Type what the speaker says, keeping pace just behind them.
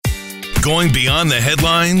Going beyond the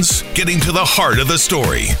headlines, getting to the heart of the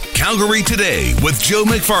story. Calgary Today with Joe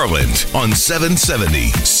McFarland on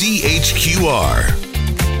 770 CHQR.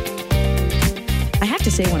 I have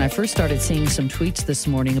to say, when I first started seeing some tweets this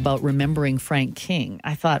morning about remembering Frank King,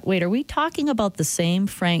 I thought, wait, are we talking about the same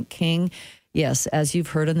Frank King? Yes, as you've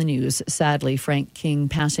heard on the news, sadly, Frank King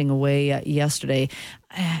passing away yesterday.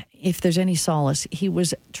 If there's any solace, he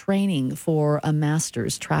was training for a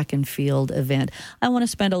Masters track and field event. I want to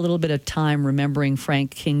spend a little bit of time remembering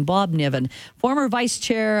Frank King. Bob Niven, former vice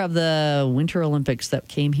chair of the Winter Olympics that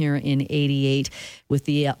came here in '88 with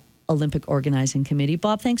the Olympic Organizing Committee.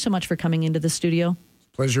 Bob, thanks so much for coming into the studio.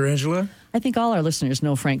 Pleasure, Angela. I think all our listeners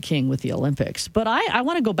know Frank King with the Olympics, but I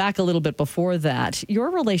want to go back a little bit before that.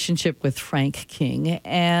 Your relationship with Frank King,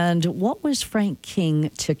 and what was Frank King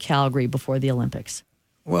to Calgary before the Olympics?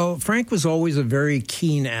 Well, Frank was always a very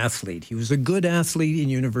keen athlete. He was a good athlete in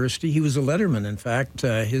university. He was a letterman, in fact.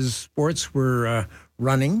 His sports were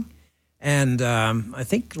running and I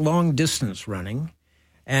think long-distance running.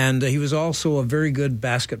 And he was also a very good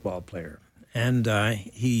basketball player. And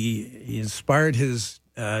he inspired his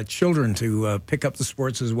children to pick up the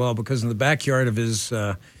sports as well, because in the backyard of his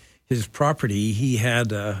property, he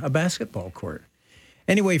had a basketball court.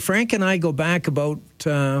 Anyway, Frank and I go back about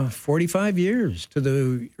 45 years to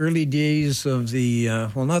the early days of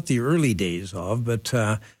not the early days of, but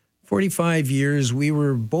 45 years. We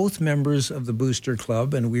were both members of the Booster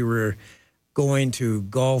Club, and we were going to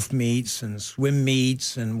golf meets and swim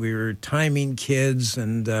meets, and we were timing kids,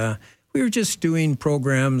 and we were just doing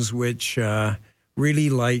programs which really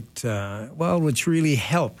which really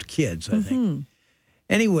helped kids, I think.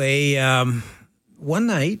 Anyway, one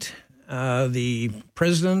night, the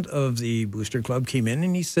president of the Booster Club came in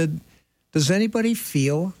and he said, does anybody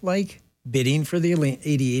feel like bidding for the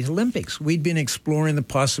 '88 Olympics? We'd been exploring the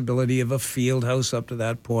possibility of a field house up to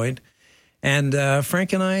that point. And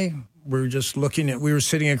Frank and I were just we were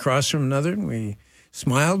sitting across from another, and we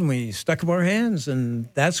smiled and we stuck up our hands, and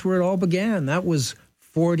that's where it all began. That was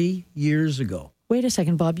 40 years ago. Wait a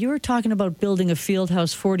second, Bob. You were talking about building a field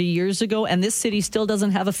house 40 years ago, and this city still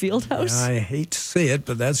doesn't have a field house? I hate to say it,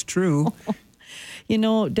 but that's true.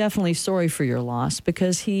 Definitely sorry for your loss,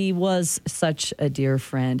 because he was such a dear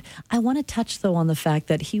friend. I want to touch, though, on the fact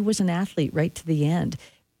that he was an athlete right to the end.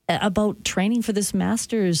 About training for this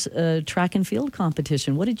Masters track and field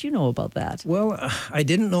competition. What did you know about that? Well, I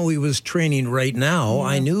didn't know he was training right now. Yeah.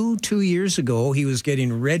 I knew 2 years ago he was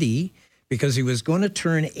getting ready because he was going to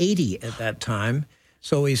turn 80 at that time.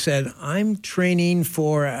 So he said, I'm training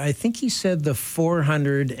for, I think he said, the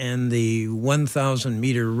 400 and the 1,000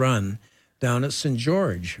 meter run down at St.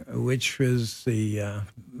 George, which was the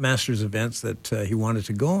Masters events that he wanted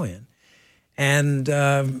to go in. And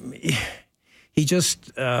he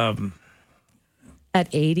just at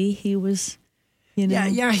 80, he was,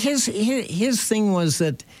 Yeah. His thing was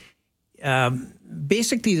that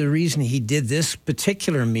basically the reason he did this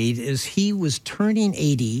particular meet is he was turning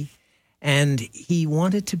 80, and he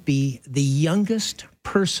wanted to be the youngest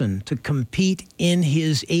person to compete in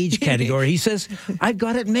his age category. He says, I've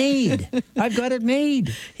got it made. I've got it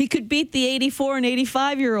made. He could beat the 84 and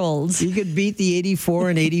 85-year-olds. He could beat the 84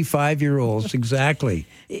 and 85-year-olds, exactly.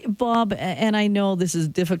 Bob, and I know this is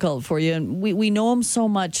difficult for you, and we know him so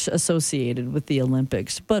much associated with the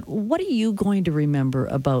Olympics, but what are you going to remember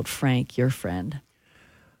about Frank, your friend?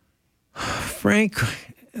 Frank,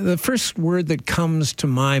 the first word that comes to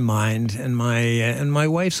my mind, and my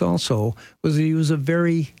wife's also, was that he was a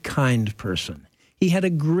very kind person. He had a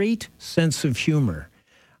great sense of humor.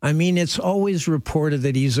 I mean, it's always reported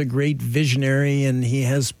that he's a great visionary and he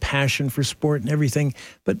has passion for sport and everything.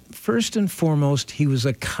 But first and foremost, he was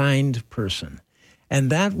a kind person. And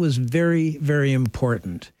that was very, very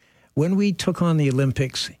important. When we took on the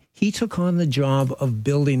Olympics, he took on the job of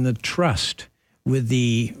building the trust with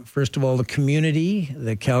first of all, the community,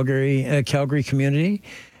 the Calgary community,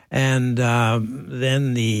 and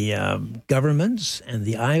then the governments and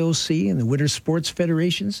the IOC and the Winter Sports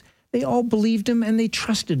Federations. They all believed him and they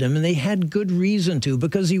trusted him, and they had good reason to,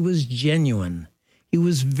 because he was genuine. He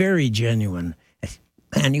was very genuine,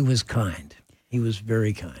 and he was kind. He was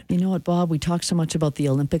very kind. You know what, Bob? We talk so much about the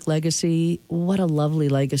Olympic legacy. What a lovely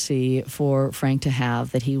legacy for Frank to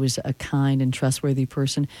have, that he was a kind and trustworthy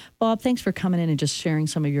person. Bob, thanks for coming in and just sharing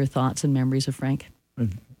some of your thoughts and memories of Frank.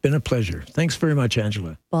 It's been a pleasure. Thanks very much,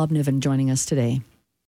 Angela. Bob Niven joining us today.